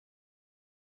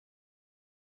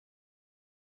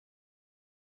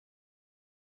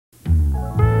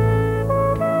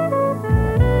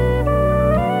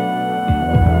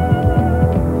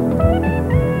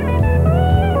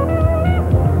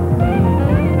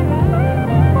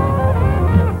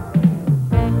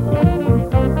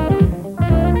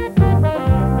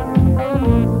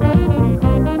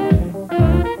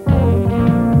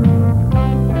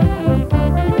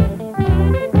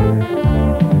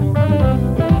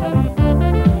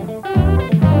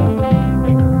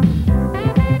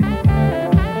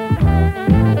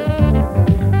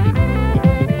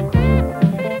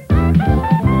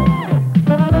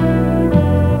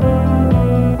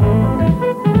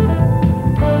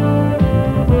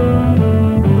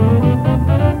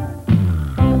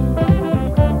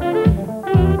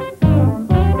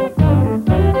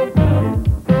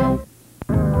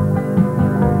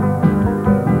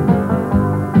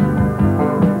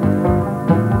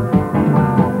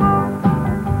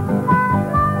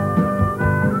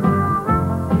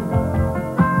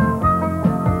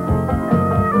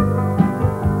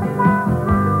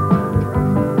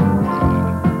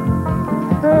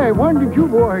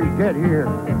boys get here?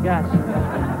 Hey,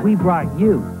 Gus, we brought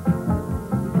you.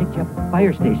 We picked you up at the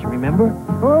fire station, remember?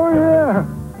 Oh, yeah.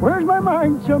 Where's my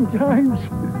mind sometimes?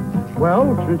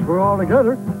 Well, since we're all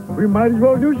together, we might as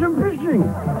well do some fishing.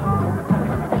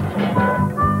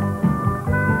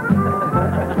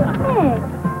 Hey,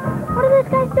 what are those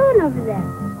guys doing over there?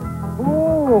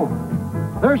 Oh,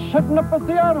 they're setting up a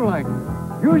theodolite,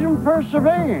 using for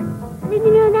surveying. I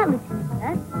didn't know that was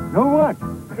us. Know what?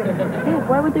 Hey,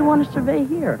 why would they want to survey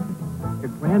here? Your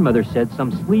grandmother said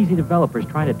some sleazy developer's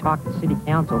trying to talk the city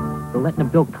council for letting them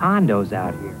build condos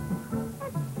out here.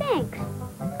 Thanks.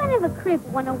 What kind of a creep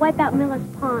want to wipe out Miller's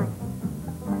Pond?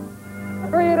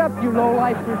 Hurry it up, you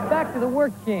lowlifers. Back to the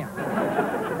work camp.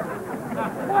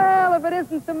 Well, if it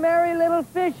isn't the merry little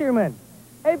fisherman.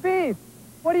 Hey, Beef,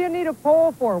 what do you need a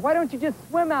pole for? Why don't you just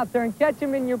swim out there and catch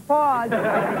him in your paws?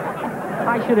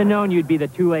 I should have known you'd be the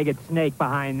two-legged snake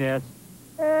behind this.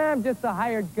 I'm just a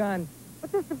hired gun.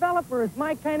 But this developer is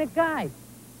my kind of guy.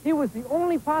 He was the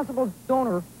only possible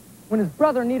donor when his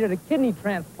brother needed a kidney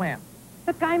transplant.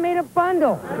 The guy made a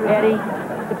bundle. Eddie,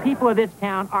 the people of this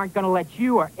town aren't going to let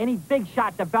you or any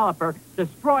big-shot developer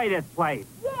destroy this place.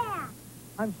 Yeah.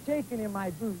 I'm shaking in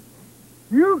my boots.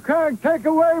 You can't take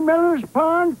away Miller's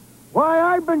Pond. Why,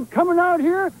 I've been coming out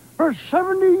here for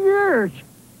 70 years.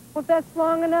 Well, that's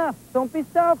long enough. Don't be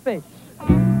selfish.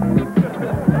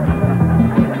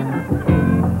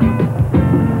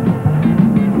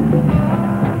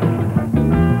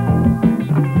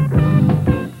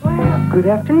 Good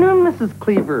afternoon, Mrs.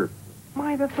 Cleaver.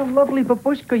 My, that's a lovely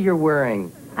babushka you're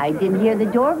wearing. I didn't hear the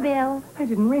doorbell. I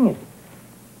didn't ring it.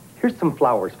 Here's some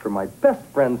flowers for my best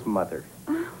friend's mother.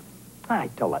 I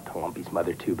tell that to Lumpy's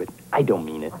mother, too, but I don't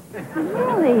mean it.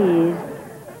 Really?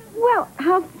 Well,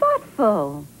 how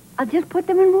thoughtful. I'll just put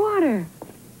them in water.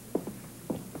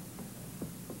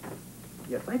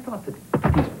 Yes, I thought that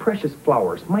these precious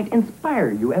flowers might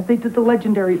inspire you as they did the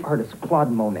legendary artist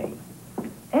Claude Monet.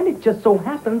 And it just so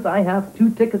happens I have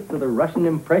 2 tickets to the Russian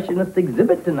Impressionist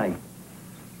exhibit tonight.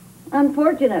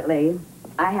 Unfortunately,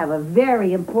 I have a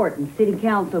very important city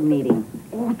council meeting.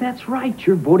 Oh, that's right.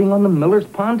 You're voting on the Miller's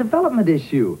Pond development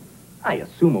issue. I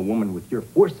assume a woman with your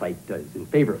foresight is in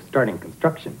favor of starting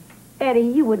construction. Eddie,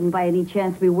 you wouldn't by any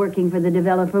chance be working for the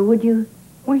developer, would you?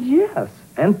 Well, yes.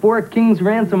 And for a king's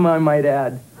ransom, I might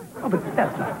add. Oh, but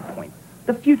that's not the point.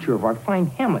 The future of our fine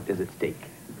hamlet is at stake.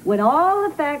 When all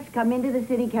the facts come into the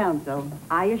city council,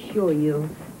 I assure you,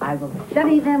 I will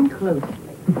study them closely.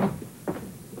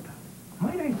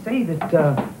 Might I say that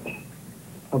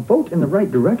a vote in the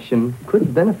right direction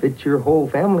could benefit your whole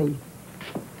family?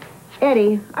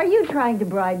 Eddie, are you trying to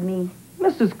bribe me?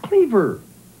 Mrs. Cleaver,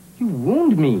 you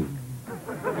wound me.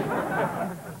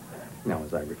 Now,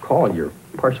 as I recall, you're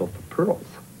partial to pearls.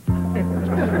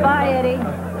 Bye, Eddie.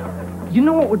 You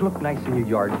know what would look nice in your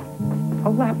yard? A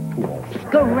lap pool.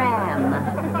 Scram.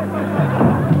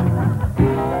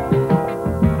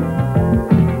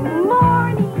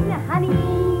 Morning,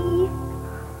 honey.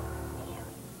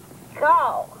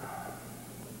 Go.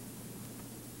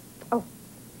 Oh.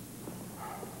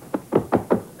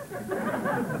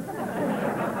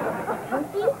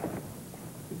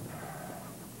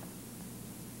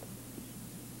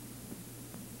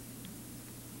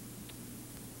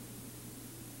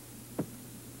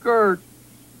 Gert.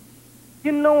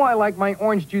 You know I like my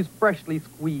orange juice freshly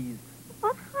squeezed.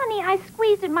 Well, honey, I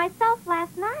squeezed it myself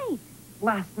last night.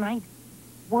 Last night?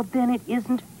 Well, then it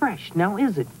isn't fresh, now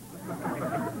is it?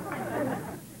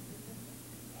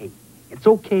 Hey, it's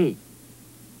okay.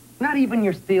 Not even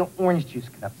your stale orange juice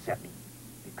can upset me.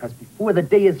 Because before the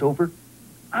day is over,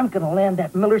 I'm gonna land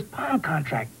that Miller's Pond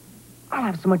contract. I'll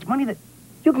have so much money that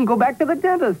you can go back to the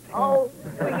dentist. Oh,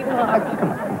 sweetheart. Come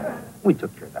on. We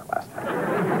took care of that last night.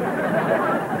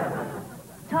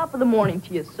 Top of the morning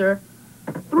to you, sir.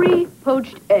 3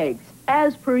 poached eggs,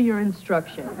 as per your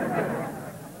instruction.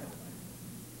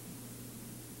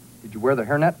 Did you wear the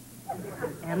hairnet?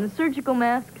 And the surgical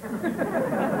mask.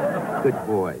 Good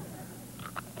boy.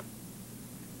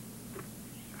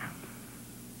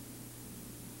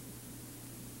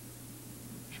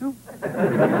 Shoo.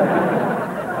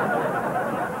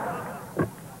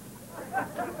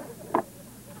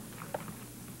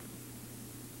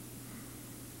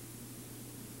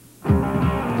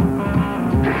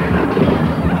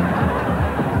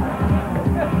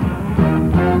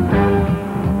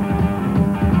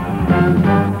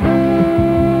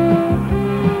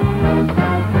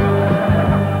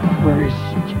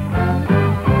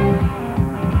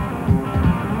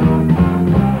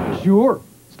 Sure.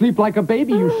 Sleep like a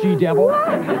baby, you she-devil.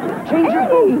 Change your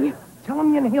vote. Tell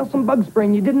him you inhaled some bug spray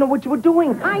and you didn't know what you were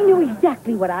doing. I knew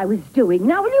exactly what I was doing.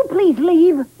 Now, will you please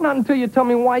leave? Not until you tell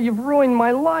me why you've ruined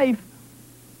my life.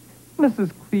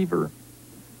 Mrs. Cleaver.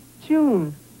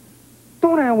 June.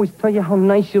 Don't I always tell you how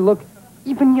nice you look?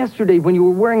 Even yesterday when you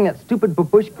were wearing that stupid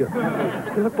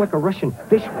babushka. You look like a Russian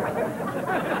fishwife.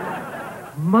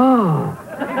 Mom.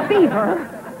 Beaver,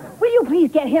 will you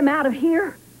please get him out of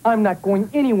here? I'm not going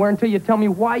anywhere until you tell me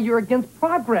why you're against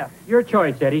progress. Your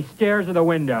choice, Eddie. Stairs or the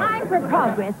window? I'm for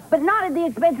progress, but not at the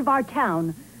expense of our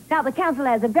town. Now, the council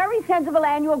has a very sensible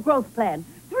annual growth plan.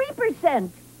 3%.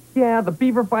 Yeah, the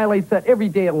Beaver violates that every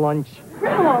day at lunch.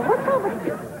 Grandma, what's all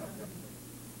this?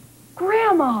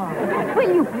 Grandma!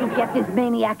 Will you please get this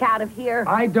maniac out of here?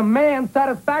 I demand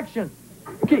satisfaction.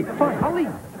 Okay, fine, I'll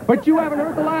leave. But you haven't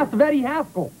heard the last of Eddie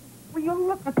Haskell. Will you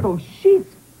look at those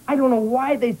sheets? I don't know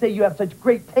why they say you have such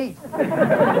great taste. Vote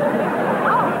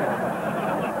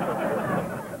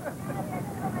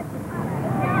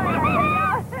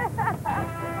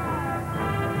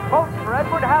for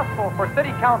Edward Haskell for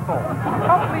City Council.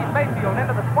 Help lead Mayfield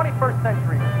into the 21st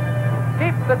century.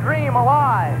 Keep the dream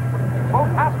alive.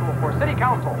 Vote Haskell for City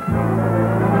Council.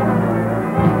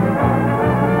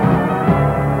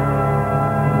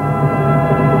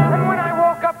 And when I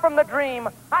woke up from the dream,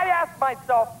 I asked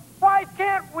myself, why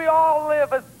can't we all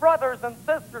live as brothers and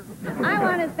sisters? I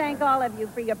want to thank all of you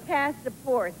for your past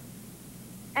support.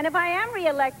 And if I am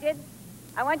reelected,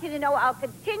 I want you to know I'll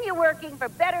continue working for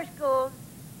better schools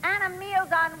and a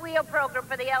Meals on Wheel program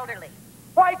for the elderly.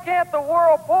 Why can't the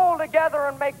world pull together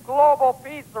and make global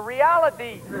peace a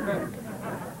reality?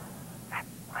 That's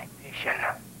my vision.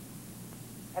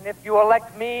 And if you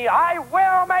elect me, I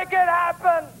will make it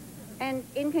happen. And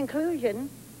in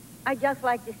conclusion, I'd just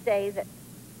like to say that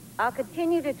I'll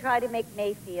continue to try to make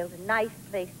Mayfield a nice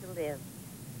place to live.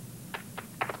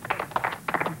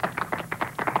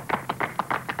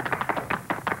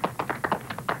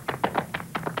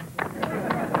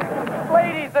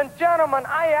 Ladies and gentlemen,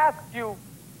 I ask you,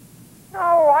 no,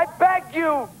 I beg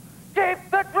you, keep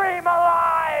the dream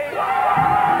alive!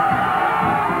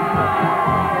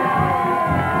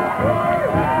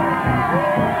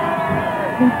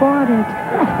 He bought it.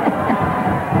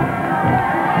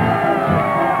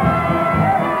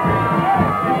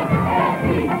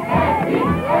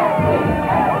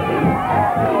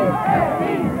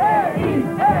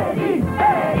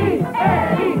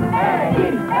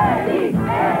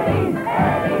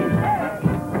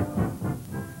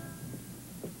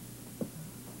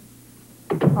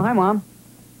 Oh, hi, Mom.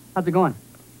 How's it going?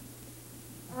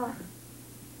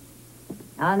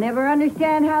 I'll never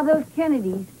understand how those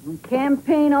Kennedys will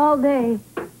campaign all day,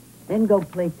 then go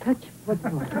play touch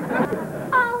football.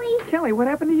 Ollie, Kelly, what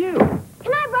happened to you?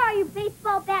 can I borrow your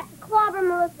baseball bat to clobber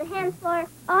Melissa Hensler?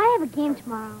 Oh, I have a game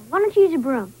tomorrow. Why don't you use a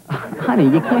broom? Honey,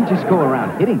 you can't just go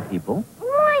around hitting people.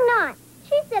 Why not?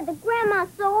 She said that Grandma's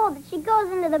so old that she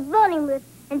goes into the voting booth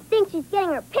and thinks she's getting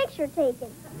her picture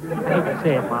taken. I hate to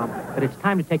say it, Mom, but it's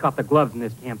time to take off the gloves in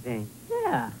this campaign.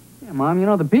 Yeah, Mom, you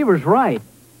know, the Beaver's right.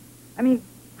 I mean,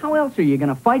 how else are you going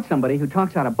to fight somebody who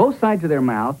talks out of both sides of their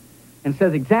mouth and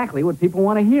says exactly what people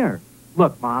want to hear?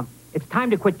 Look, Mom, it's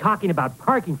time to quit talking about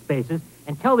parking spaces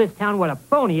and tell this town what a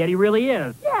phony Eddie really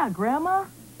is. Yeah, Grandma.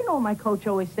 You know what my coach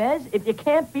always says. If you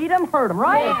can't beat him, hurt him,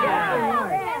 right?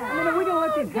 I mean, are we going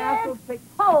to let these hassles take...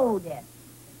 Hold it.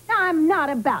 I'm not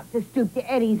about to stoop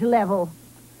to Eddie's level.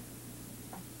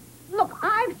 Look,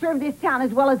 I've served this town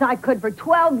as well as I could for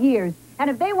 12 years. And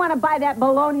if they want to buy that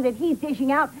baloney that he's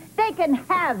dishing out, they can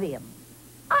have him.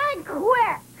 I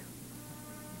quit.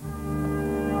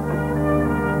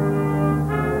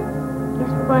 Guess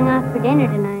we're going out for dinner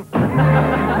tonight.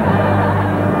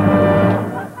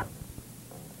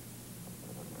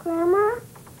 Grandma?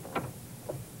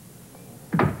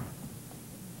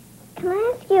 Can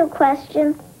I ask you a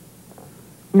question?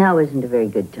 Now isn't a very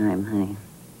good time, honey.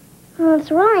 Well,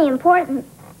 it's really important.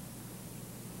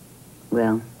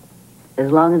 Well,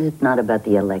 as long as it's not about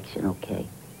the election, okay?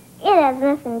 It has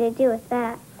nothing to do with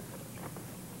that.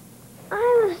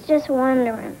 I was just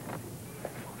wondering,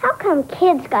 how come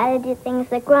kids gotta do things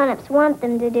that grown-ups want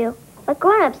them to do, but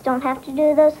grown-ups don't have to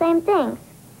do those same things?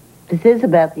 This is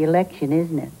about the election,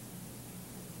 isn't it?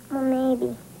 Well,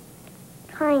 maybe.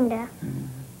 Kinda.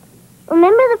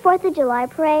 Remember the 4th of July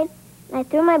parade? I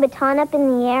threw my baton up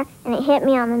in the air, and it hit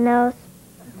me on the nose.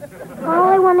 All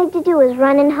I wanted to do was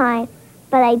run and hide,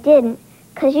 but I didn't,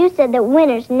 because you said that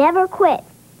winners never quit,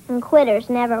 and quitters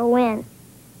never win.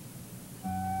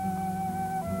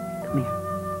 Come here.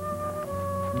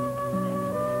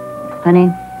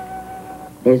 Honey,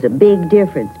 there's a big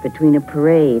difference between a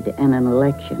parade and an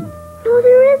election. No,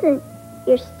 there isn't.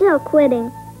 You're still quitting.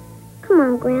 Come Come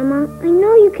on, Grandma. I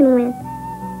know you can win.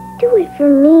 Do it for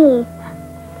me.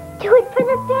 Do it for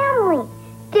the family.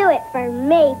 Do it for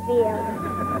Mayfield.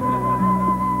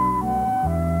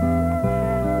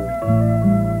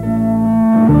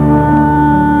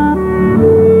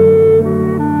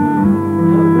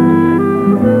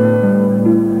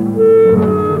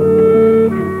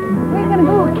 Where are you going to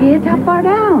go, kids? How far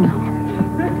down?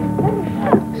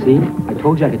 See? I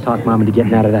told you I could talk Mom into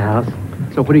getting out of the house.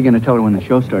 So what are you going to tell her when the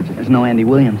show starts? There's no Andy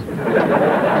Williams.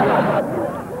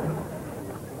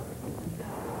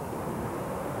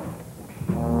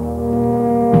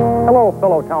 Hello,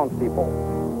 fellow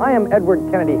townspeople. I am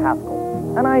Edward Kennedy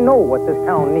Haskell, and I know what this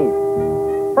town needs.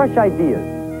 Fresh ideas,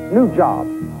 new jobs,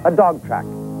 a dog track.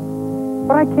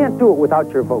 But I can't do it without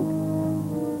your vote.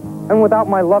 And without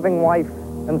my loving wife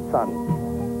and son.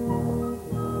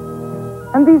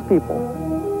 And these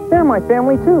people, they're my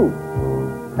family too.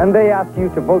 And they ask you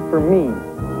to vote for me,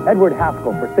 Edward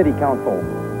Haskell, for City Council.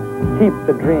 Keep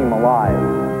the dream alive.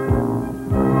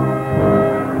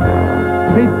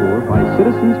 Paid for by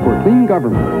Citizens for Clean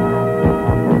Government.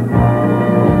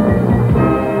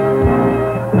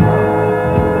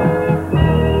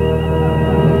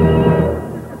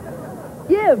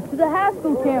 Give to the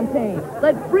Haskell campaign.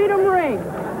 Let freedom ring.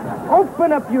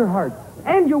 Open up your hearts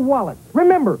and your wallets.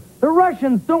 Remember, the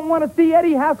Russians don't want to see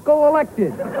Eddie Haskell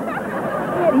elected.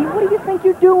 Eddie, what do you think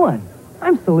you're doing?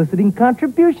 I'm soliciting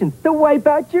contributions to wipe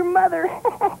out your mother.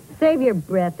 Save your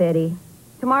breath, Eddie.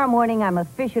 Tomorrow morning, I'm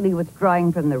officially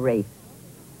withdrawing from the race.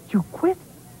 You quit?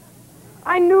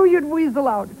 I knew you'd weasel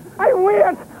out. I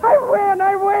win! I win!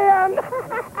 I win!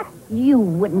 You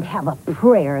wouldn't have a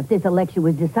prayer if this election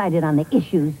was decided on the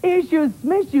issues. Issues,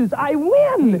 smissues, I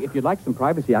win! If you'd like some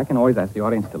privacy, I can always ask the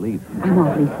audience to leave. I'm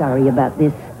awfully sorry about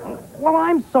this. Well,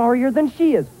 I'm sorrier than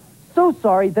she is. So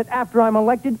sorry that after I'm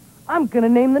elected, I'm going to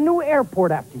name the new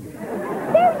airport after you.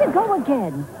 There you go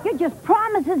again. You're just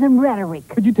promises and rhetoric.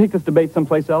 Could you take this debate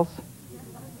someplace else?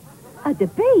 A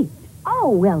debate?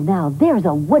 Oh, well, now, there's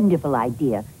a wonderful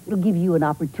idea. It'll give you an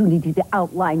opportunity to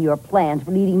outline your plans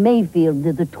for leading Mayfield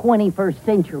to the 21st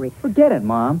century. Forget it,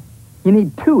 Mom. You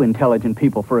need two intelligent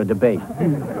people for a debate.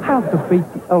 I'll debate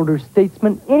the elder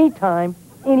statesman anytime,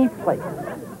 any place.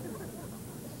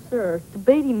 Sir,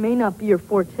 debating may not be your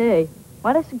forte.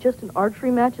 Might I suggest an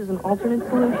archery match as an alternate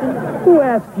solution? Who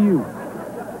asked you?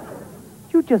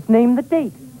 You just named the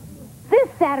date. This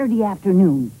Saturday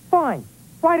afternoon. Fine.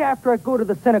 Right after I go to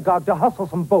the synagogue to hustle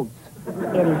some votes.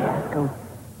 Eddie Haskell,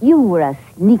 you were a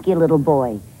sneaky little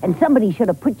boy, and somebody should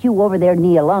have put you over their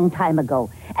knee a long time ago.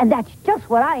 And that's just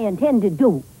what I intend to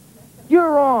do.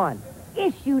 You're on.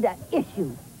 Issue to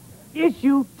issue.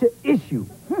 Issue to issue.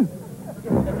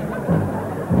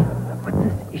 What's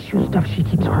this issue stuff she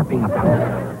keeps harping about?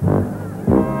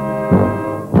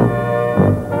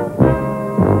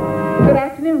 Good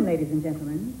afternoon, ladies and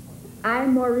gentlemen.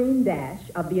 I'm Maureen Dash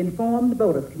of the Informed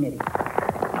Voters Committee.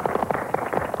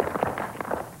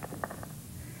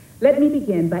 Let me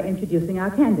begin by introducing our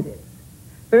candidates.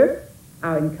 First,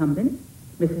 our incumbent,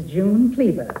 Mrs. June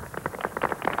Cleaver.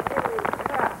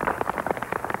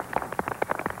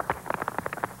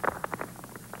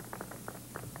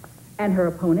 And her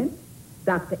opponent,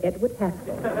 Dr. Edward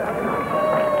Haskell.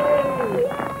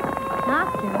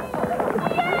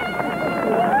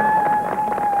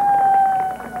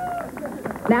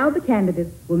 Now the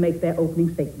candidates will make their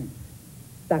opening statements.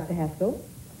 Dr. Haskell?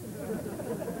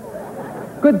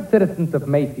 Good citizens of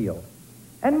Mayfield,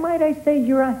 and might I say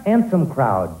you're a handsome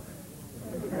crowd.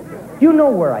 You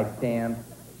know where I stand,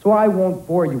 so I won't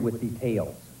bore you with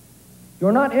details.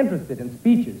 You're not interested in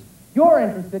speeches. You're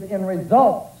interested in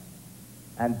results.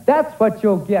 And that's what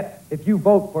you'll get if you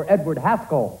vote for Edward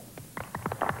Haskell.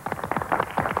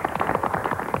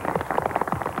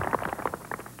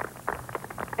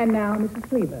 And now, Mrs.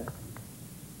 Cleaver.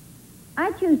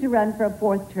 I choose to run for a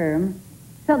fourth term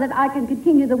so that I can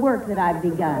continue the work that I've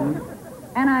begun.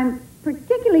 And I'm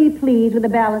particularly pleased with the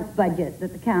balanced budget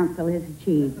that the council has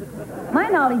achieved. My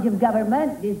knowledge of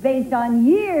government is based on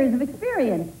years of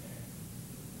experience.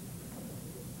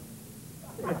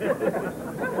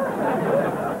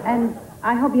 And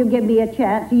I hope you'll give me a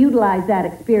chance to utilize that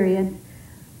experience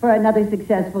for another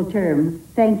successful term.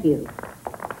 Thank you.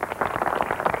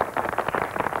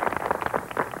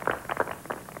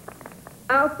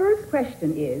 Our first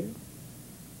question is,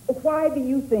 why do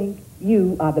you think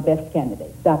you are the best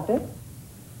candidate? Doctor?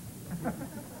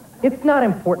 It's not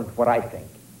important what I think.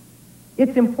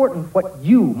 It's important what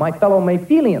you, my fellow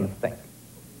Mayfieldians, think.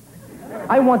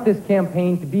 I want this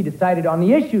campaign to be decided on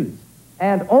the issues,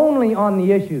 and only on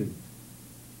the issues.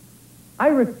 I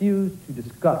refuse to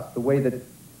discuss the way that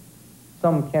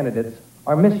some candidates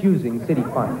are misusing city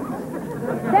funds.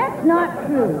 That's not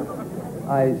true.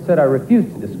 I said I refuse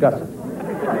to discuss it.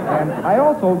 And I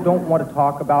also don't want to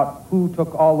talk about who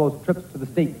took all those trips to the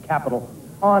state capitol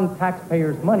on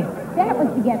taxpayers' money. That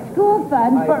was to get school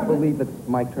funds I believe it's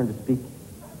my turn to speak.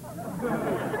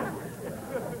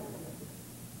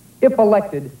 If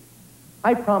elected,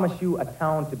 I promise you a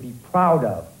town to be proud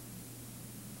of.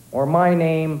 Or my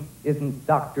name isn't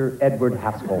Dr. Edward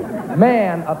Haskell,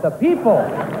 man of the people.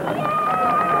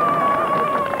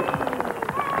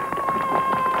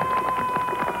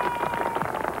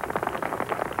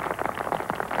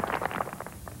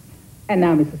 And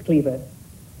now, Mrs. Cleaver,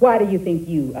 why do you think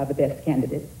you are the best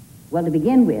candidate? Well, to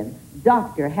begin with,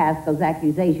 Dr. Haskell's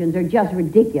accusations are just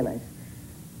ridiculous.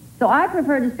 So I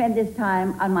prefer to spend this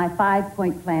time on my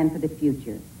 5-point plan for the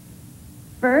future.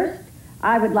 First,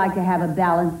 I would like to have a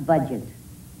balanced budget.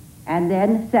 And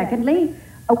then, secondly,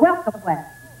 a welcome plan.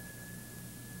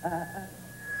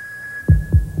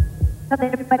 So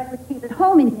that everybody would feel at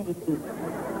home in Mayfield.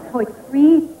 Point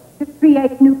 3, to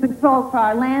create new control for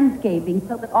our landscaping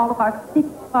so that all of our city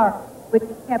parks would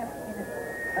be kept in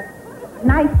a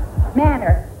nice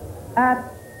manner. And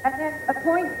then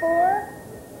point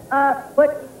 4,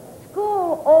 but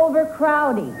school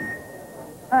overcrowding.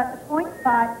 Point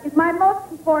 5 is my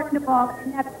most important of all,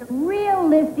 and that's the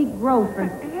realistic growth for...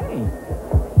 Hey.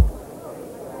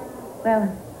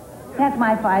 Well, that's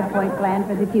my 5-point plan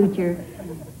for the future,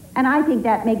 and I think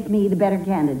that makes me the better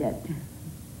candidate.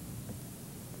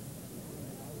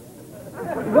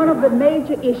 One of the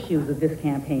major issues of this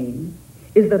campaign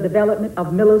is the development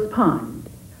of Miller's Pond.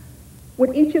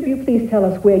 Would each of you please tell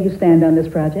us where you stand on this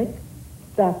project?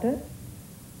 Doctor?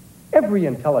 Every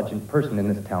intelligent person in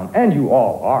this town, and you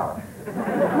all are,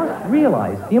 must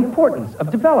realize the importance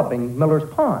of developing Miller's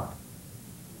Pond.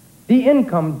 The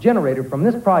income generated from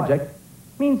this project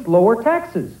means lower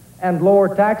taxes, and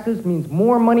lower taxes means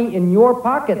more money in your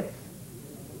pockets.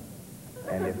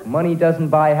 And if money doesn't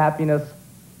buy happiness,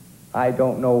 I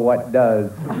don't know what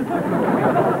does.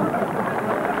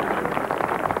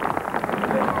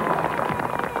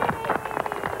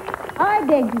 I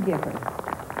beg to differ.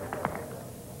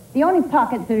 The only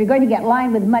pockets that are going to get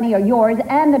lined with money are yours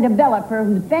and the developer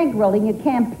who's bankrolling your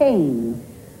campaign.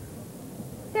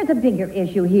 There's a bigger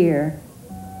issue here.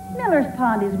 Miller's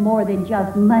Pond is more than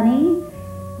just money.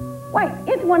 Why,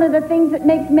 it's one of the things that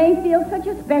makes Mayfield such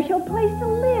a special place to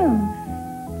live.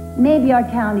 Maybe our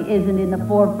town isn't in the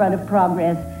forefront of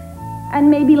progress, and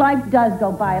maybe life does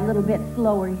go by a little bit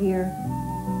slower here.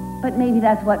 But maybe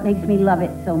that's what makes me love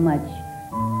it so much.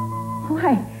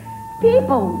 Why,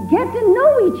 people get to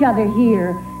know each other here,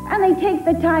 and they take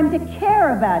the time to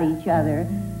care about each other.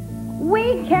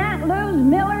 We can't lose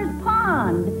Miller's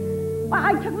Pond. Well,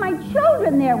 I took my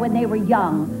children there when they were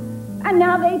young, and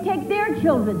now they take their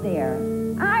children there.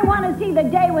 I want to see the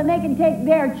day when they can take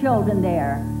their children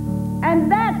there.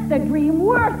 And that's the dream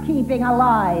worth keeping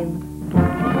alive.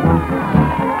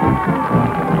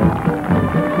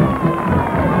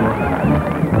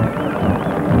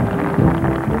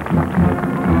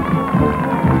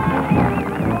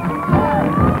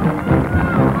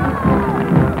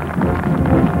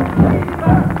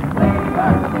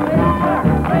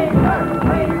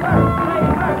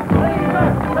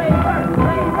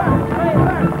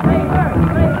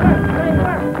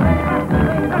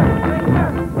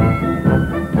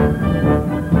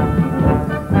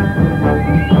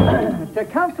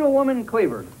 Councilwoman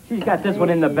Cleaver. She's got this one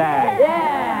in the bag.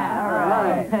 Yeah, all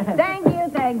right.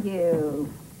 Thank you.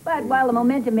 But while the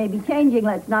momentum may be changing,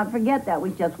 let's not forget that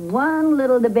was just one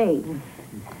little debate.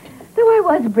 Though I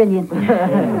was brilliant.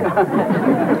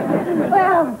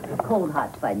 Well, cold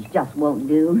hot fudge just won't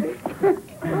do.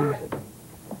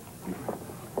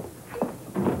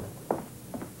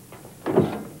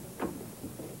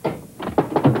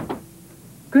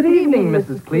 Good evening,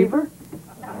 Mrs. Cleaver.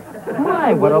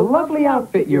 My, what a lovely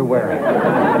outfit you're wearing.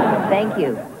 Thank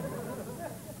you.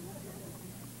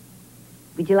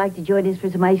 Would you like to join us for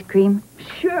some ice cream?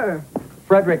 Sure.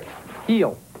 Frederick,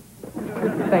 heel.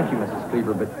 Thank you, Mrs.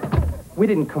 Cleaver, but we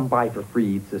didn't come by for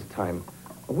free eats this time.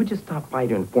 We just stopped by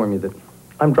to inform you that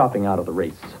I'm dropping out of the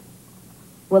race.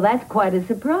 Well, that's quite a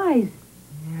surprise.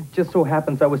 It just so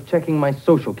happens I was checking my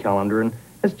social calendar, and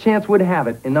as chance would have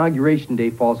it, Inauguration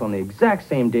Day falls on the exact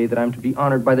same day that I'm to be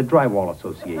honored by the Drywall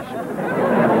Association.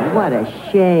 What a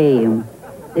shame.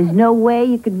 There's no way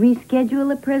you could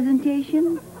reschedule a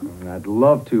presentation? I'd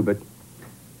love to, but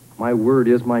my word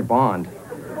is my bond.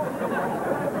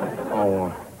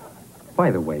 Oh,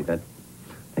 by the way, that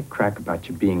crack about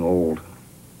you being old.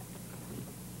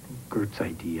 Gert's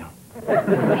idea.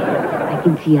 I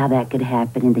can see how that could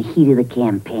happen in the heat of the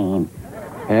campaign.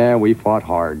 And we fought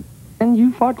hard. And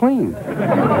you fought clean.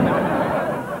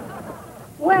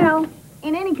 Well,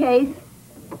 in any case,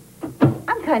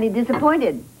 I'm kind of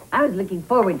disappointed. I was looking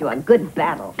forward to a good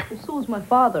battle. Well, so was my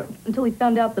father, until he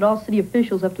found out that all city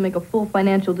officials have to make a full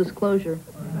financial disclosure.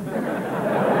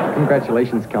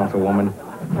 Congratulations, Councilwoman.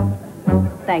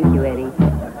 Thank you, Eddie.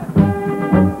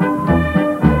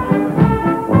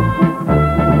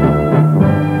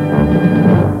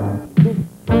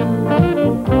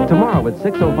 Tomorrow at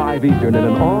 6:05 Eastern in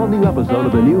an all-new episode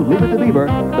of the new Lit Beaver,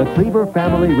 the Cleaver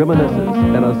family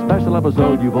reminisces, in a special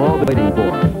episode you've all been waiting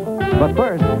for. But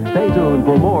first, stay tuned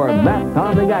for more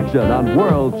map-pounding action on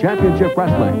World Championship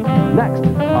Wrestling, next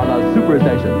on the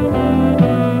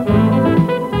Superstation.